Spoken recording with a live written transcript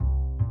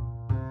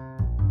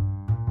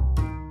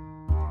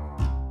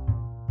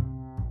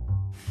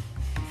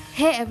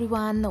Hey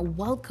everyone,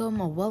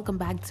 welcome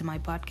back to my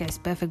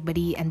podcast Perfect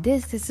Buddy, and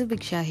this is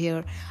Subiksha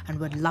here and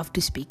would love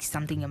to speak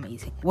something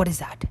amazing. What is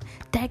that?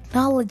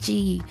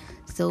 Technology.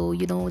 So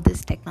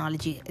this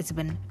technology has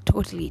been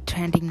totally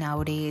trending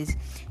nowadays,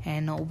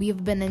 and we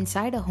have been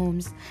inside our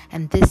homes,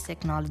 and this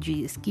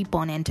technology is keep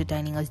on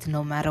entertaining us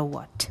no matter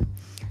what.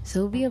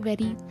 So we are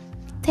very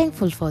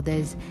thankful for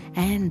this,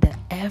 and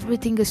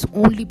everything is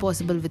only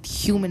possible with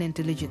human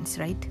intelligence,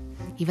 right?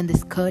 Even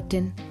this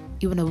curtain,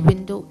 even a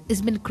window has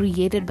been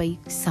created by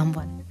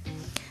someone,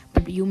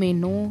 but you may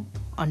know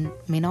or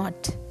may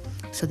not.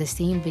 So the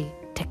same way,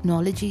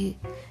 technology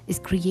is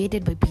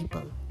created by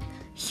people,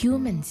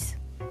 humans.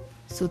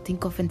 So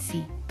think of and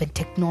see, when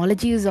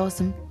technology is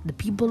awesome, the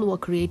people who are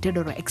created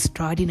are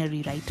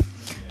extraordinary, right?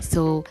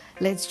 So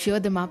let's cheer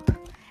them up,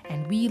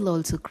 and we'll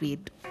also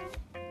create.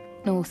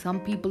 No, some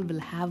people will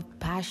have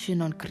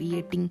passion on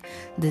creating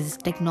this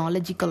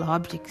technological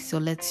objects. So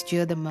let's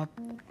cheer them up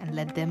and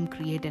let them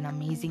create an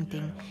amazing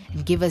thing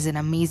and give us an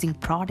amazing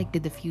product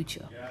in the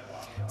future.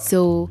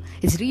 So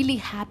it's really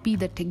happy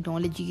that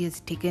technology has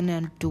taken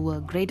it to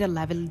a greater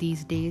level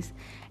these days.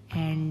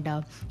 And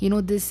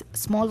these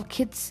small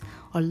kids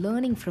are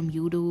learning from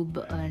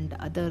YouTube and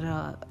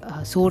other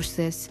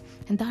sources,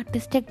 and that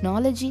is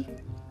technology.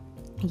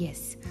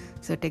 Yes,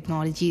 so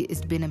technology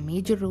has been a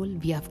major role.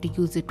 We have to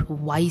use it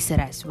wiser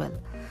as well.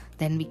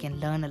 Then we can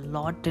learn a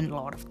lot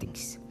of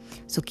things.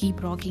 So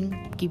keep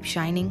rocking, keep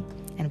shining,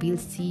 and we'll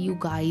see you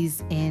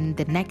guys in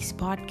the next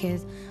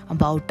podcast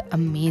about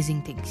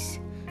amazing things.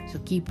 So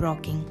keep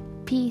rocking.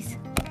 Peace.